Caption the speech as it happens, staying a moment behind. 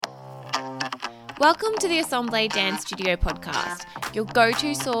Welcome to the Assemble Dance Studio podcast, your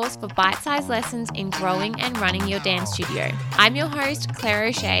go-to source for bite-sized lessons in growing and running your dance studio. I'm your host, Claire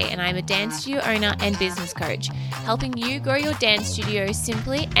O'Shea, and I'm a dance studio owner and business coach, helping you grow your dance studio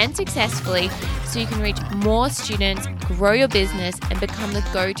simply and successfully so you can reach more students, grow your business, and become the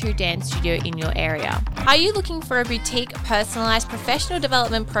go-to dance studio in your area. Are you looking for a boutique, personalized professional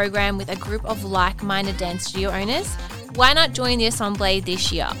development program with a group of like-minded dance studio owners? Why not join the Assemble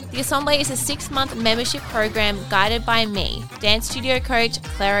this year? The Assemble is a 6-month membership program guided by me, dance studio coach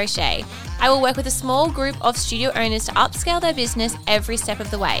Claire O'Shea. I will work with a small group of studio owners to upscale their business every step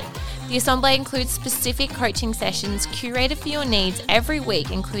of the way. The Assemble includes specific coaching sessions curated for your needs every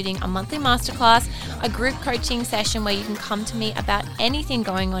week, including a monthly masterclass, a group coaching session where you can come to me about anything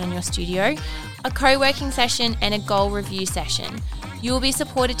going on in your studio, a co-working session, and a goal review session. You will be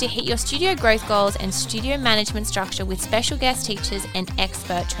supported to hit your studio growth goals and studio management structure with special guest teachers and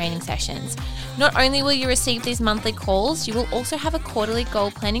expert training sessions. Not only will you receive these monthly calls, you will also have a quarterly goal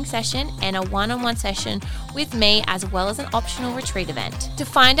planning session and a one-on-one session with me, as well as an optional retreat event. To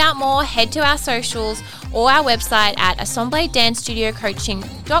find out more, head to our socials or our website at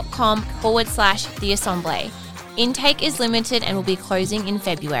assembledancestudiocoaching.com/The Assemble. Intake is limited and will be closing in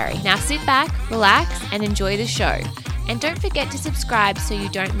February. Now sit back, relax, and enjoy the show. And don't forget to subscribe so you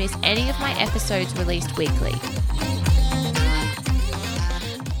don't miss any of my episodes released weekly.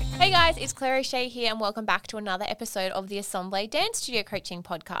 Hey guys, it's Claire O'Shea here and welcome back to another episode of the Assemble Dance Studio Coaching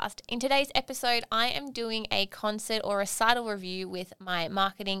Podcast. In today's episode, I am doing a concert or recital review with my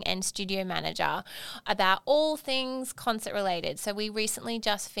marketing and studio manager about all things concert related. So we recently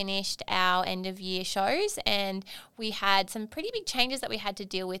just finished our end of year shows and we had some pretty big changes that we had to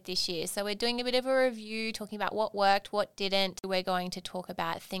deal with this year. So we're doing a bit of a review, talking about what worked, what didn't. We're going to talk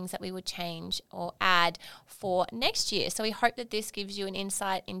about things that we would change or add for next year. So we hope that this gives you an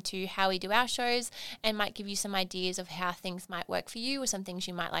insight into how we do our shows and might give you some ideas of how things might work for you or some things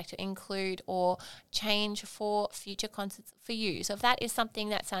you might like to include or change for future concerts for you. So if that is something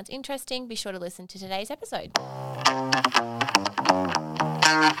that sounds interesting, be sure to listen to today's episode.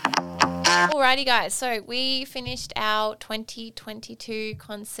 Alrighty guys, so we finished our 2022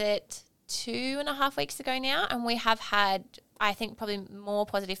 concert 2.5 weeks ago now, and we have had, I think, probably more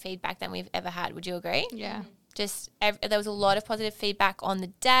positive feedback than we've ever had. Would you agree? Yeah. There was a lot of positive feedback on the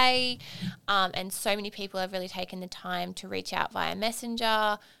day, and so many people have really taken the time to reach out via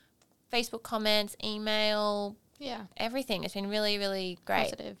Messenger, Facebook comments, email, everything. It's been really, really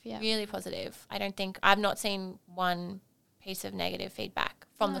great. Positive, yeah. Really positive. I've not seen one piece of negative feedback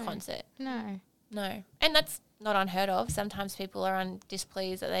from the concert. No. And that's not unheard of. Sometimes people are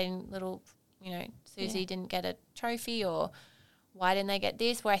displeased that Susie didn't get a trophy, or why didn't they get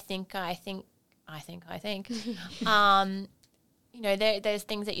this? Where I think there's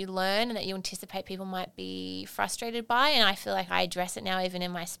things that you learn and that you anticipate people might be frustrated by, and I feel like I address it now even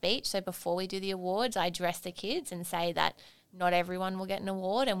in my speech. So before we do the awards, I address the kids and say that not everyone will get an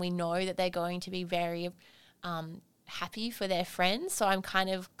award, and we know that they're going to be very happy for their friends. So I'm kind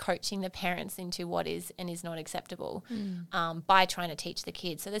of coaching the parents into what is and is not acceptable by trying to teach the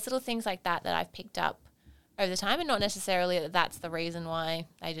kids. So there's little things like that that I've picked up over the time, and not necessarily that that's the reason why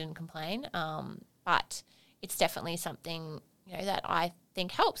they didn't complain, but it's definitely something that I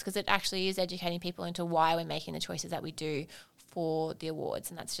think helps, because it actually is educating people into why we're making the choices that we do for the awards,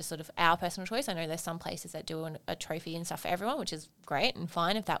 and that's just sort of our personal choice. I know there's some places that do a trophy and stuff for everyone, which is great and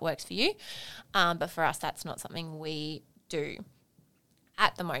fine if that works for you, but for us that's not something we do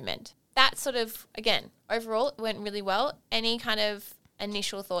at the moment. That sort of, again, overall it went really well. Any kind of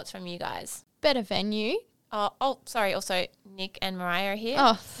initial thoughts from you guys? Better venue. Sorry. Also, Nick and Mariah are here.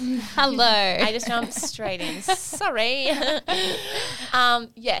 Oh, hello. I just jumped straight in. Sorry.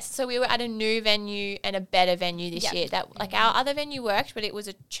 Yes. So we were at a new venue and a better venue this year. That our other venue worked, but it was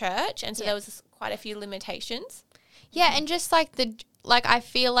a church, and so there was quite a few limitations. Yeah, and just I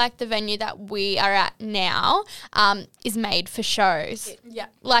feel like the venue that we are at now is made for shows. It's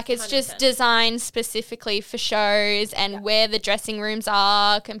 100%. Just designed specifically for shows, and where the dressing rooms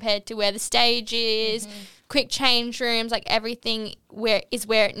are compared to where the stage is, quick change rooms, everything where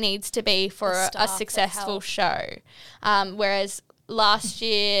it needs to be for a successful show. Whereas last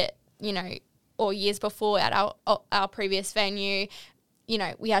year, or years before at our previous venue,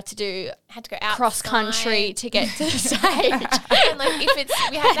 we had to go out cross country to get to the stage. And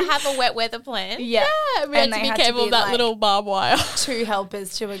we had to have a wet weather plan. Yeah, we had to be careful of that little barbed wire. 2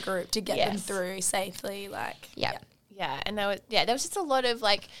 helpers to a group to get them through safely. Yeah, and there was just a lot of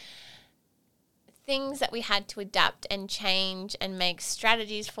things that we had to adapt and change and make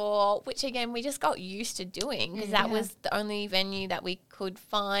strategies for, which again we just got used to doing because that was the only venue that we could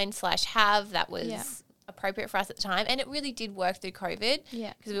find / have that was appropriate for us at the time. And it really did work through COVID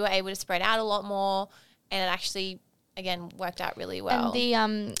because we were able to spread out a lot more, and it actually again worked out really well.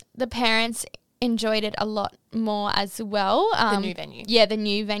 And the parents enjoyed it a lot more as well. The new venue. Yeah, the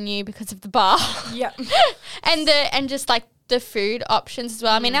new venue because of the bar. Yeah. and just like the food options as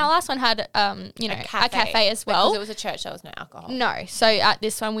well. I mean, our last one had, a cafe as well. Because it was a church, there was no alcohol. No. So at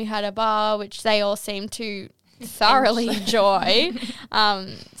this one we had a bar, which they all seemed to thoroughly enjoy.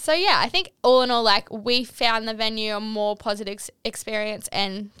 So yeah, I think all in all, like, we found the venue a more positive experience,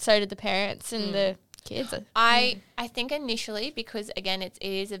 and so did the parents and the kids. I think initially, because again, it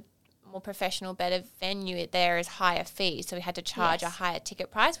is a more professional, better venue, there is higher fees. So we had to charge a higher ticket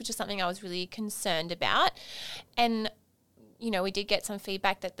price, which is something I was really concerned about. And we did get some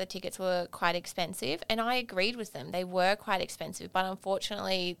feedback that the tickets were quite expensive, and I agreed with them. They were quite expensive, but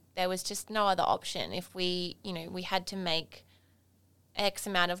unfortunately there was just no other option. If we had to make X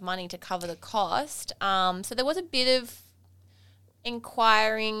amount of money to cover the cost. So there was a bit of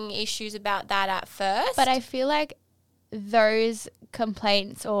inquiring issues about that at first. But I feel like those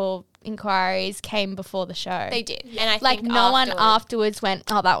complaints or inquiries came before the show. They did. And I like, think no one afterwards went,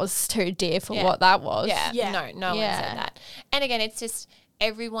 oh, that was too dear for what that was. No one said that. And again, it's just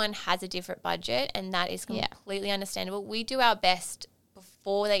everyone has a different budget, and that is completely understandable. We do our best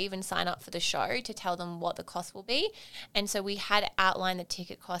before they even sign up for the show to tell them what the cost will be. And so we had outlined the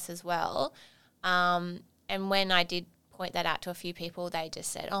ticket costs as well. And when I did point that out to a few people, they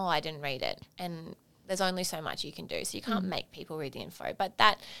just said, oh, I didn't read it. And there's only so much you can do, so you can't make people read the info. But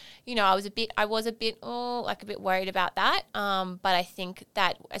that, I was a bit worried about that. But I think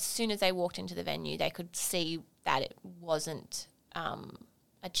that as soon as they walked into the venue, they could see that it wasn't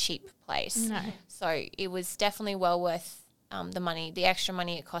a cheap place. No. So it was definitely well worth the extra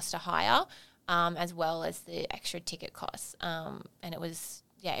money it cost to hire, as well as the extra ticket costs. And it was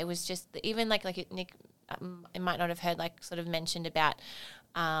just even like Nick, it might not have heard, like, sort of mentioned about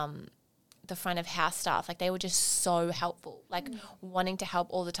the front of house staff. Like, they were just so helpful, like wanting to help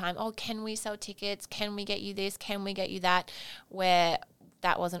all the time. Oh, can we sell tickets? Can we get you this? Can we get you that? Where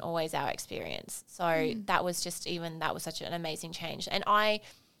that wasn't always our experience. So that was such an amazing change. And I,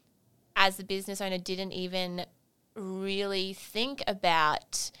 as the business owner, didn't even really think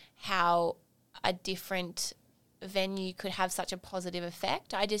about how a different venue could have such a positive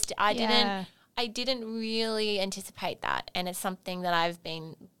effect. I didn't really anticipate that. And it's something that I've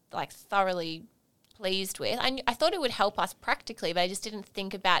been, like, thoroughly pleased with. I thought it would help us practically, but I just didn't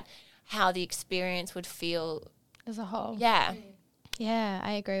think about how the experience would feel as a whole. Yeah. Yeah,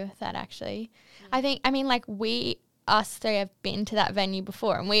 I agree with that, actually. Like, us three have been to that venue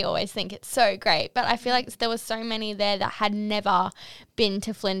before, and we always think it's so great, but I feel like there were so many there that had never been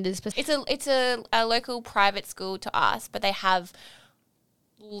to Flinders. It's a local private school to us, but they have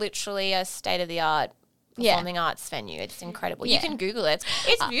literally a state-of-the-art performing arts venue. It's incredible. You can Google it.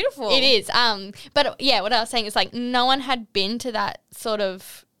 It's beautiful. It is. But yeah, what I was saying is, like, no one had been to that sort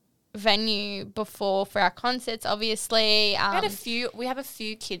of venue before for our concerts, obviously. We have a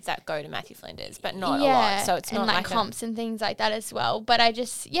few kids that go to Matthew Flinders, but not a lot. So it's not like comps and things like that as well. But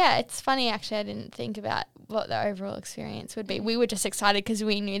it's funny, actually. I didn't think about what the overall experience would be. We were just excited because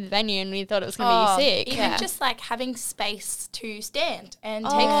we knew the venue and we thought it was going to be sick. Even just like having space to stand and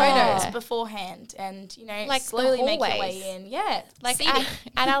take photos beforehand, and like slowly make your way in. Yeah, like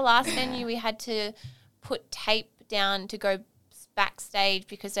at our last venue, we had to put tape down to go backstage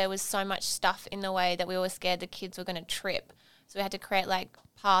because there was so much stuff in the way that we were scared the kids were going to trip. So we had to create, like,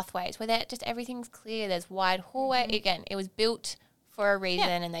 pathways where just everything's clear. There's wide hallway. Again, it was built for a reason,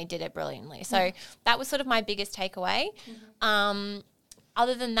 and they did it brilliantly. So that was sort of my biggest takeaway.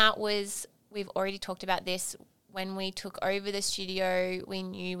 Other than that we've already talked about this. When we took over the studio, we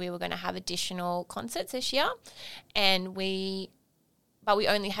knew we were going to have additional concerts this year, but we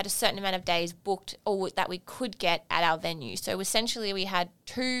only had a certain amount of days booked or that we could get at our venue. So essentially we had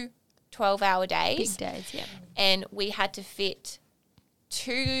 2 12-hour days. Big days, yeah. And we had to fit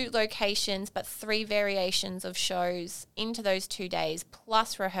 2 locations but 3 variations of shows into those 2 days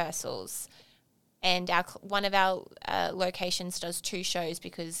plus rehearsals. And one of our locations does 2 shows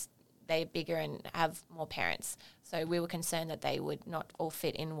because they're bigger and have more parents. So we were concerned that they would not all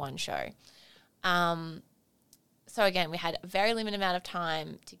fit in one show. So again, we had a very limited amount of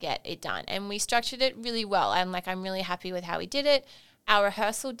time to get it done, and we structured it really well. I'm really happy with how we did it. Our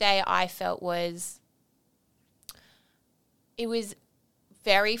rehearsal day, I felt was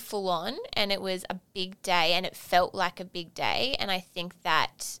very full on, and it was a big day, and it felt like a big day. And I think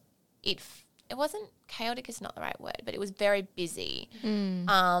that it wasn't chaotic is not the right word, but it was very busy.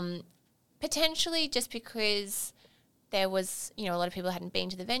 Potentially just because there was, you know, a lot of people hadn't been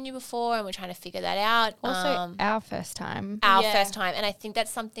to the venue before and we're trying to figure that out. Also our first time. First time. And I think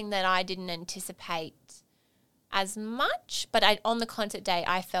that's something that I didn't anticipate as much, but on the concert day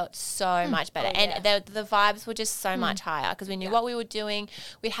I felt so much better, and the vibes were just so much higher because we knew what we were doing.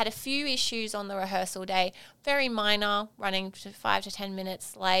 We had a few issues on the rehearsal day, very minor, running to 5 to 10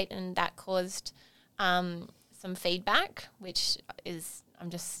 minutes late, and that caused some feedback, which is, I'm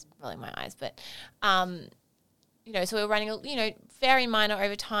just rolling my eyes, but you know, so we were running, you know, very minor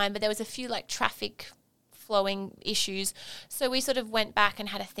over time, but there was a few like traffic flowing issues. So we sort of went back and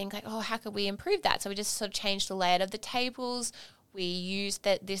had to think like, oh, how could we improve that? So we just sort of changed the layout of the tables. We used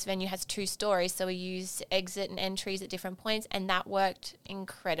that this venue has 2 stories, so we used exit and entries at different points, and that worked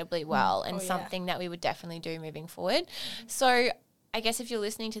incredibly well and something that we would definitely do moving forward. So I guess if you're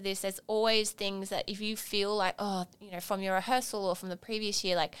listening to this, there's always things that if you feel like, oh, you know, from your rehearsal or from the previous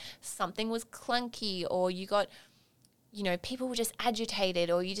year, like something was clunky or you got, you know, people were just agitated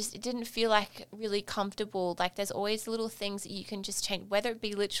or it didn't feel like really comfortable. Like there's always little things that you can just change, whether it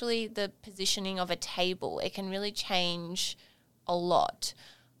be literally the positioning of a table, it can really change a lot.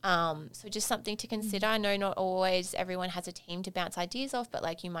 So just something to consider. I know not always everyone has a team to bounce ideas off, but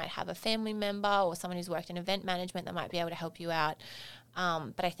like you might have a family member or someone who's worked in event management that might be able to help you out.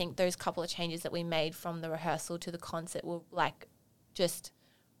 But I think those couple of changes that we made from the rehearsal to the concert were like just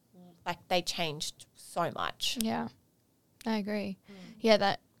like they changed so much. Yeah. I agree. Yeah,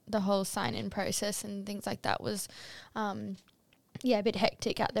 that the whole sign-in process and things like that was, a bit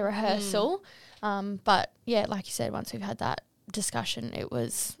hectic at the rehearsal. But, yeah, like you said, once we've had that discussion, it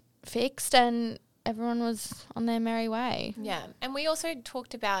was fixed and everyone was on their merry way. Yeah, and we also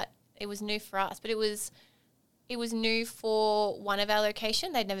talked about, it was new for us, but it was new for one of our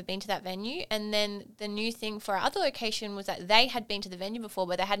location. They'd never been to that venue. And then the new thing for our other location was that they had been to the venue before,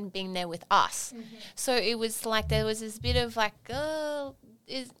 but they hadn't been there with us. So it was like there was this bit of like, there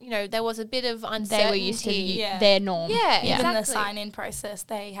was a bit of uncertainty. They were used to their norm. Yeah, even exactly. the sign-in process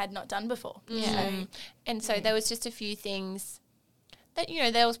they had not done before. And so there was just a few things that, you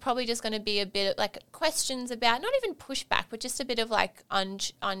know, there was probably just going to be a bit of like questions about, not even pushback, but just a bit of like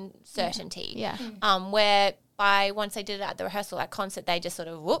uncertainty. Yeah. Where once they did it at the rehearsal, at concert, they just sort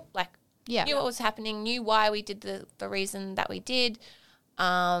of knew what was happening, knew why we did the reason that we did.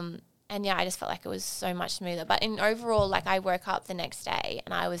 And I just felt like it was so much smoother. But in overall, like I woke up the next day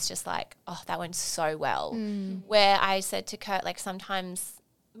and I was just like, oh, that went so well. Where I said to Kurt, like sometimes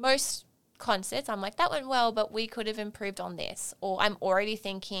most concerts, I'm like, that went well, but we could have improved on this. Or I'm already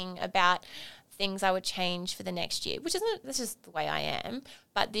thinking about things I would change for the next year, that's just the way I am.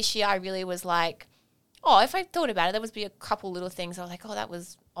 But this year I really was like, oh, if I thought about it, there would be a couple little things I was like, oh, that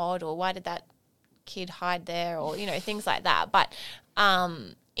was odd, or why did that kid hide there, or, you know, things like that. But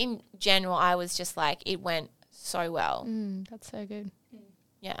in general, I was just like, it went so well. That's so good.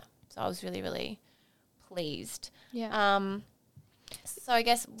 Yeah. So I was really, really pleased. Yeah. So I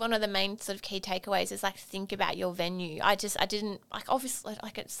guess one of the main sort of key takeaways is like think about your venue. I didn't like, obviously,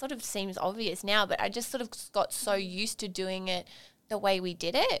 like it sort of seems obvious now, but I just sort of got so used to doing it the way we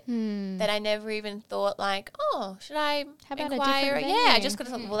did it that I never even thought like, oh, should I inquire? I just got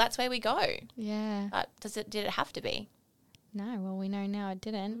to thought, well, that's where we go. Yeah. But did it have to be? No, well, we know now it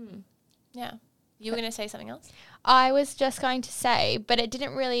didn't. Yeah. You were going to say something else? I was just going to say, but it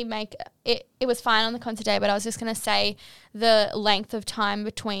didn't really make it. It was fine on the concert day, but I was just going to say the length of time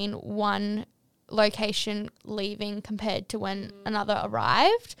between one location leaving compared to when another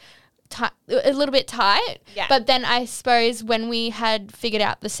arrived. A little bit tight, but then I suppose when we had figured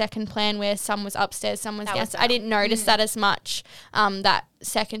out the second plan where some was upstairs, some was downstairs, I didn't notice that as much that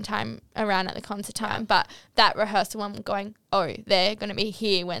second time around at the concert time, but that rehearsal one going, oh, they're going to be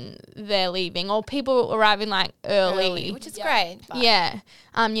here when they're leaving, or people arriving like early which is great. Yeah,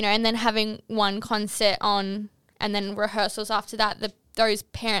 and then having one concert on and then rehearsals after that, those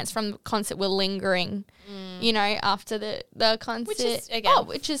parents from the concert were lingering, after the concert.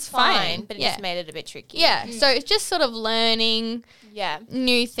 Which is fine. But it just made it a bit tricky. Yeah, so it's just sort of learning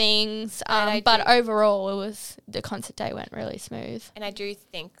new things. But overall, the concert day went really smooth. And I do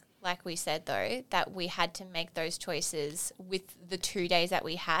think, like we said, though, that we had to make those choices with the 2 days that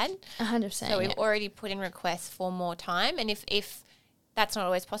we had. 100%. So we've already put in requests for more time. And if that's not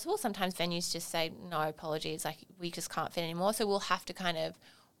always possible, sometimes venues just say, no, apologies, like we just can't fit anymore. So we'll have to kind of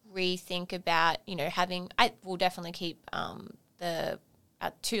rethink about, we'll definitely keep the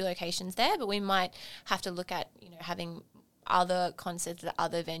 2 locations there, but we might have to look at, having other concerts at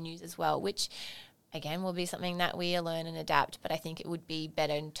other venues as well, which again will be something that we learn and adapt. But I think it would be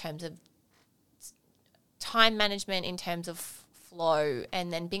better in terms of time management in terms of flow,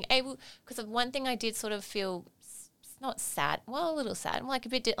 and then being able, because one thing I did sort of feel not sad, well, a little sad, like a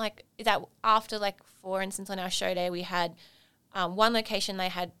bit like that after, like, for instance, on our show day we had one location, they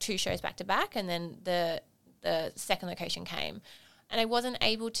had 2 shows back to back, and then the second location came, and I wasn't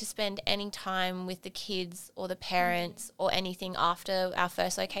able to spend any time with the kids or the parents or anything after our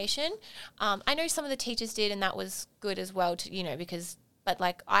first location. I know some of the teachers did, and that was good as well, to, you know, because, but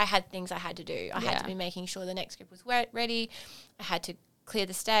like I had things I had to do. I had to be making sure the next group was ready. I had to clear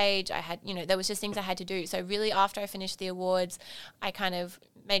the stage. I had, you know, there was just things I had to do. So really, after I finished the awards, I kind of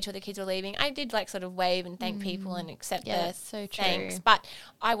made sure the kids were leaving. I did, like, sort of wave and thank people and accept their thanks. But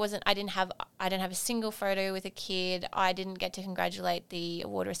I didn't have a single photo with a kid. I didn't get to congratulate the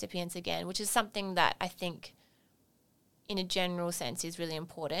award recipients again, which is something that I think, in a general sense, is really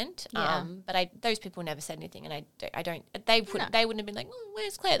important. But those people never said anything, and they wouldn't have been like, oh,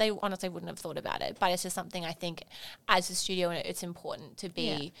 where's Claire? They honestly wouldn't have thought about it. But it's just something I think as a studio, it's important to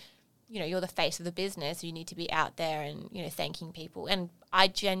be, you know, you're the face of the business. You need to be out there and, you know, thanking people. And I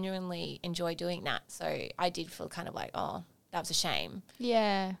genuinely enjoy doing that. So I did feel kind of like, oh, that was a shame.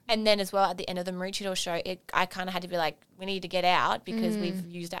 Yeah. And then as well, at the end of the Maroochydore show, I kind of had to be like, we need to get out because we've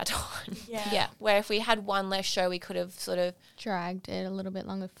used our time. Yeah. Where if we had one less show, we could have sort of dragged it a little bit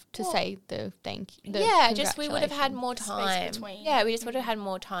longer to say the thank you. Just we would have had more time. Yeah, we just would have had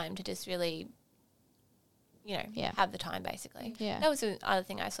more time to just really, you know, have the time, basically. Yeah. That was the other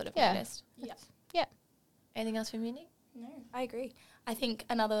thing I sort of noticed. Yeah. Anything else from you, Nick? No, I agree. I think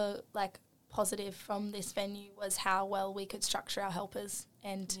another, like, positive from this venue was how well we could structure our helpers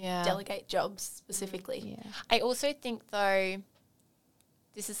and delegate jobs specifically. I also think, though,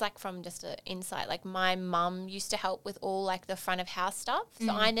 this is like from just an insight, like my mum used to help with all, like, the front of house stuff,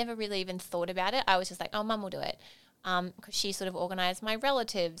 so I never really even thought about it. I was just like, oh, mum will do it, because she sort of organised my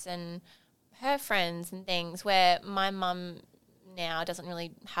relatives and her friends and things, where my mum now doesn't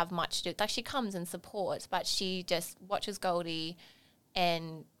really have much to do. Like, she comes and supports, but she just watches Goldie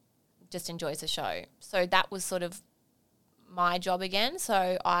and just enjoys the show. So that was sort of my job again.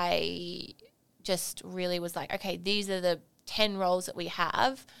 So I just really was like, okay, these are the 10 roles that we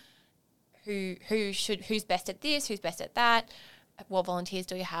have. Who's best at this? Who's best at that? What volunteers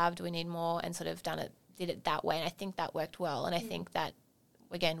do we have? Do we need more? And sort of did it that way. And I think that worked well. And I think that,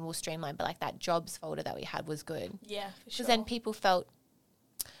 again, we'll streamline, but like that jobs folder that we had was good. Yeah, for sure. Because then people felt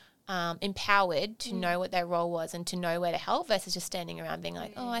empowered to know what their role was and to know where to help versus just standing around being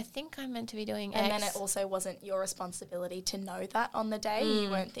like, oh, I think I'm meant to be doing X. And then it also wasn't your responsibility to know that on the day. You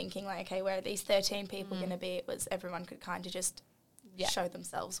weren't thinking like, okay, where are these 13 people going to be? It was everyone could kind of just show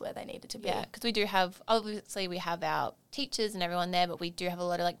themselves where they needed to be. Yeah, because we do have, obviously we have our teachers and everyone there, but we do have a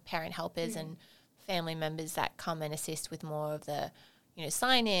lot of like parent helpers and family members that come and assist with more of the, you know,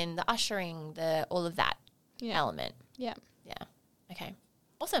 sign in, the ushering, all of that element. Yeah. Yeah. Okay.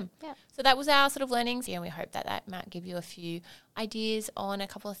 Awesome. Yeah. So that was our sort of learnings, and we hope that might give you a few ideas on a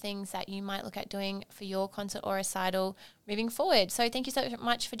couple of things that you might look at doing for your concert or recital moving forward. So thank you so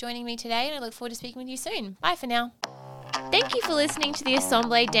much for joining me today, and I look forward to speaking with you soon. Bye for now. Thank you for listening to the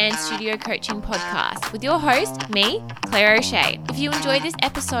Assemble Dance Studio Coaching Podcast with your host, me, Claire O'Shea. If you enjoyed this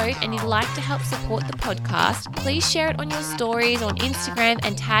episode and you'd like to help support the podcast, please share it on your stories on Instagram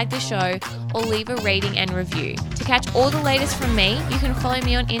and tag the show, or leave a rating and review. To catch all the latest from me, you can follow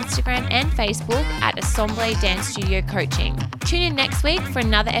me on Instagram and Facebook at Assemble Dance Studio Coaching. Tune in next week for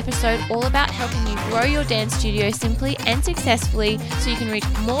another episode all about helping you grow your dance studio simply and successfully so you can reach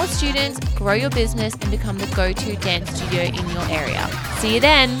more students, grow your business, and become the go-to dance studio in your area. See you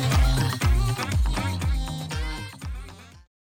then.